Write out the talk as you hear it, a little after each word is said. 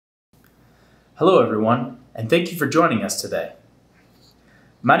Hello everyone, and thank you for joining us today.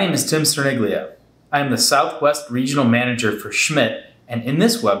 My name is Tim Cerniglia. I am the Southwest Regional Manager for Schmidt, and in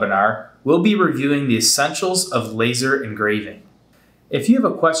this webinar, we'll be reviewing the essentials of laser engraving. If you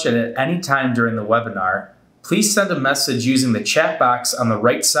have a question at any time during the webinar, please send a message using the chat box on the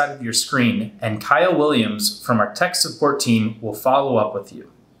right side of your screen, and Kyle Williams from our tech support team will follow up with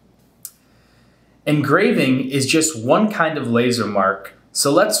you. Engraving is just one kind of laser mark, so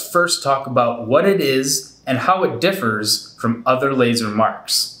let's first talk about what it is and how it differs from other laser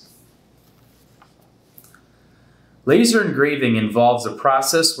marks. Laser engraving involves a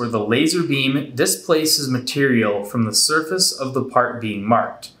process where the laser beam displaces material from the surface of the part being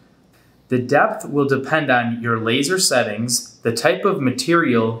marked. The depth will depend on your laser settings, the type of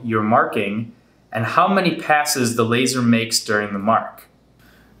material you're marking, and how many passes the laser makes during the mark.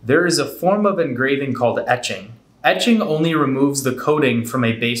 There is a form of engraving called etching. Etching only removes the coating from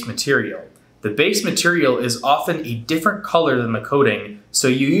a base material. The base material is often a different color than the coating, so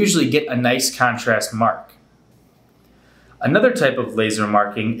you usually get a nice contrast mark. Another type of laser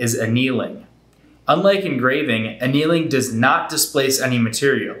marking is annealing. Unlike engraving, annealing does not displace any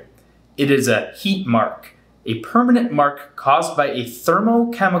material. It is a heat mark, a permanent mark caused by a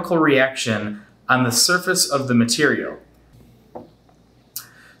thermochemical reaction on the surface of the material.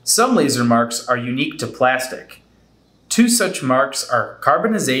 Some laser marks are unique to plastic. Two such marks are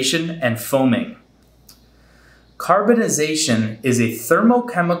carbonization and foaming. Carbonization is a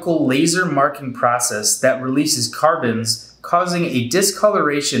thermochemical laser marking process that releases carbons, causing a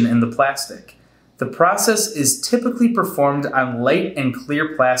discoloration in the plastic. The process is typically performed on light and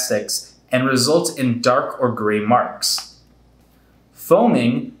clear plastics and results in dark or gray marks.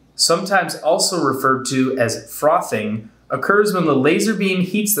 Foaming, sometimes also referred to as frothing, occurs when the laser beam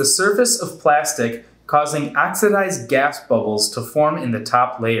heats the surface of plastic, causing oxidized gas bubbles to form in the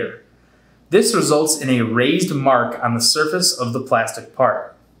top layer. This results in a raised mark on the surface of the plastic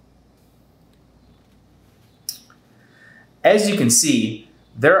part. As you can see,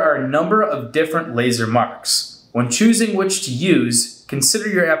 there are a number of different laser marks. When choosing which to use, consider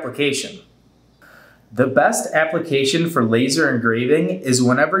your application. The best application for laser engraving is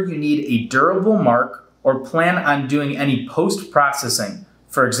whenever you need a durable mark or plan on doing any post-processing.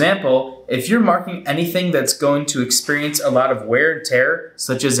 For example, if you're marking anything that's going to experience a lot of wear and tear,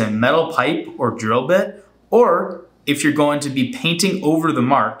 such as a metal pipe or drill bit, or if you're going to be painting over the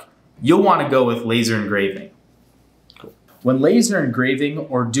mark, you'll want to go with laser engraving. When laser engraving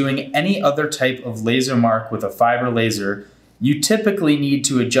or doing any other type of laser mark with a fiber laser, you typically need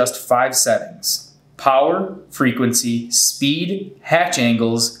to adjust 5 settings: power, frequency, speed, hatch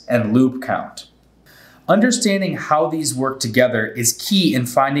angles, and loop count. Understanding how these work together is key in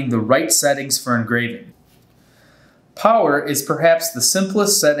finding the right settings for engraving. Power is perhaps the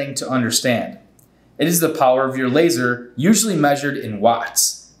simplest setting to understand. It is the power of your laser, usually measured in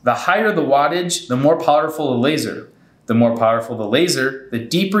watts. The higher the wattage, the more powerful the laser. The more powerful the laser, the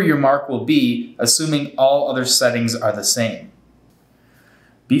deeper your mark will be, assuming all other settings are the same.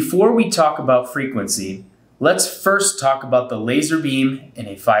 Before we talk about frequency, let's first talk about the laser beam in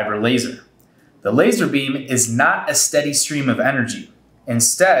a fiber laser. The laser beam is not a steady stream of energy.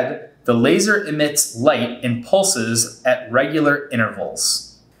 Instead, the laser emits light in pulses at regular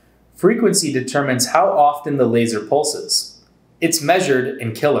intervals. Frequency determines how often the laser pulses. It's measured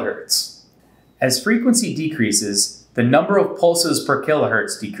in kilohertz. As frequency decreases, the number of pulses per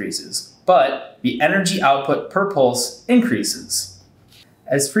kilohertz decreases, but the energy output per pulse increases.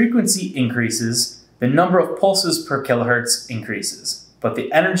 As frequency increases, the number of pulses per kilohertz increases, but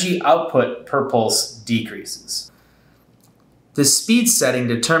the energy output per pulse decreases. The speed setting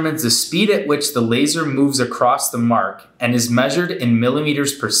determines the speed at which the laser moves across the mark and is measured in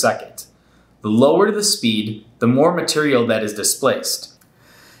millimeters per second. The lower the speed, the more material that is displaced.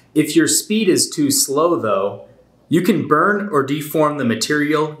 If your speed is too slow though, you can burn or deform the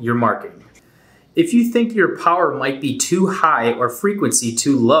material you're marking. If you think your power might be too high or frequency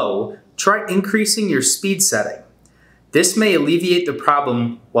too low, try increasing your speed setting. This may alleviate the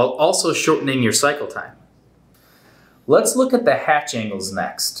problem while also shortening your cycle time. Let's look at the hatch angles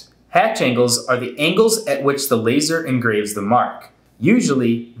next. Hatch angles are the angles at which the laser engraves the mark.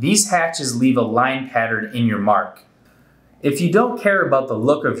 Usually, these hatches leave a line pattern in your mark. If you don't care about the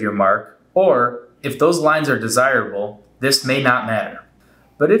look of your mark, or if those lines are desirable, this may not matter.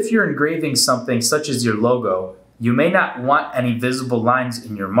 But if you're engraving something such as your logo, you may not want any visible lines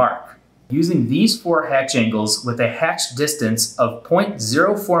in your mark. Using these 4 hatch angles with a hatch distance of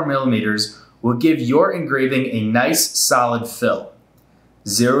 0.04 millimeters will give your engraving a nice solid fill.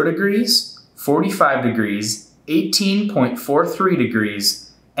 0 degrees, 45 degrees, 18.43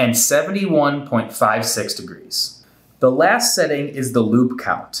 degrees, and 71.56 degrees. The last setting is the loop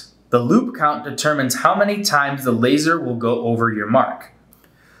count. The loop count determines how many times the laser will go over your mark.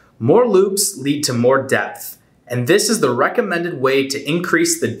 More loops lead to more depth, and this is the recommended way to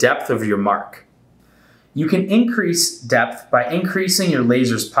increase the depth of your mark. You can increase depth by increasing your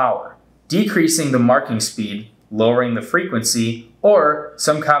laser's power, decreasing the marking speed, lowering the frequency, or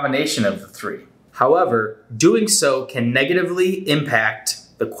some combination of the three. However, doing so can negatively impact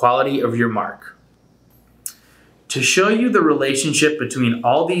the quality of your mark. To show you the relationship between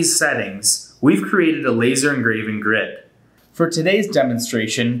all these settings, we've created a laser engraving grid. For today's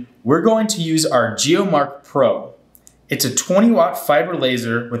demonstration, we're going to use our GeoMark Pro. It's a 20 watt fiber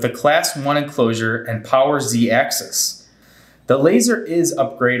laser with a class 1 enclosure and power Z-axis. The laser is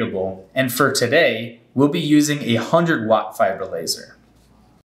upgradable, and for today, we'll be using a 100 watt fiber laser.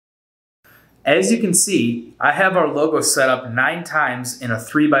 As you can see, I have our logo set up 9 times in a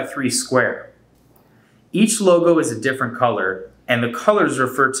 3x3 square. Each logo is a different color, and the colors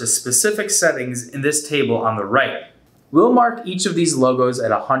refer to specific settings in this table on the right. We'll mark each of these logos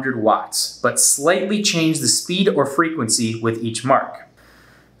at 100 watts, but slightly change the speed or frequency with each mark.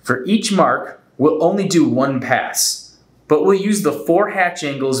 For each mark, we'll only do one pass, but we'll use the 4 hatch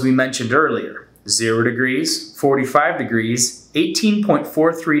angles we mentioned earlier: 0 degrees, 45 degrees,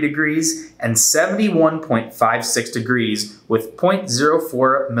 18.43 degrees, and 71.56 degrees with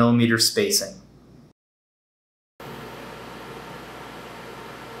 0.04 millimeter spacing.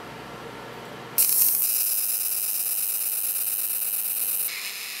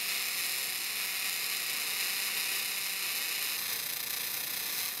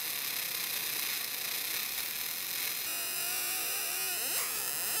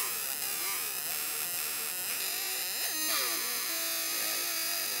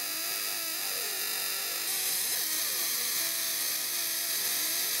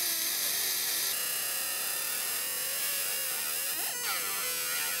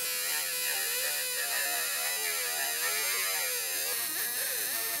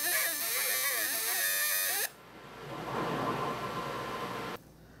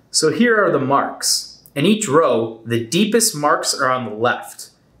 So here are the marks. In each row, the deepest marks are on the left.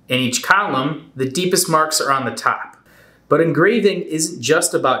 In each column, the deepest marks are on the top. But engraving isn't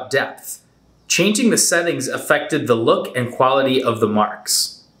just about depth. Changing the settings affected the look and quality of the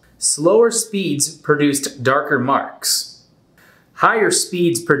marks. Slower speeds produced darker marks. Higher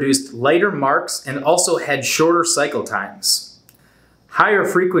speeds produced lighter marks and also had shorter cycle times. Higher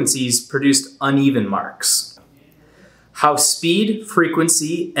frequencies produced uneven marks. How speed,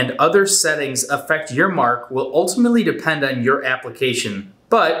 frequency, and other settings affect your mark will ultimately depend on your application,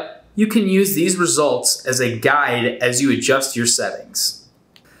 but you can use these results as a guide as you adjust your settings.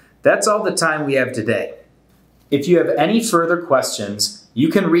 That's all the time we have today. If you have any further questions, you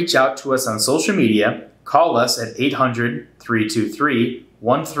can reach out to us on social media, call us at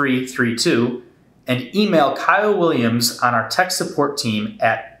 800-323-1332, and email Kyle Williams on our tech support team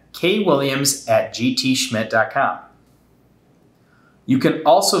at kwilliams@gtschmidt.com. You can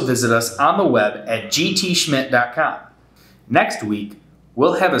also visit us on the web at gtschmidt.com. Next week,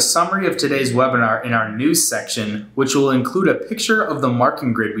 we'll have a summary of today's webinar in our news section, which will include a picture of the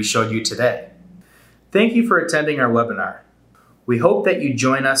marking grid we showed you today. Thank you for attending our webinar. We hope that you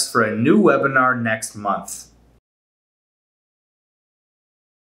join us for a new webinar next month.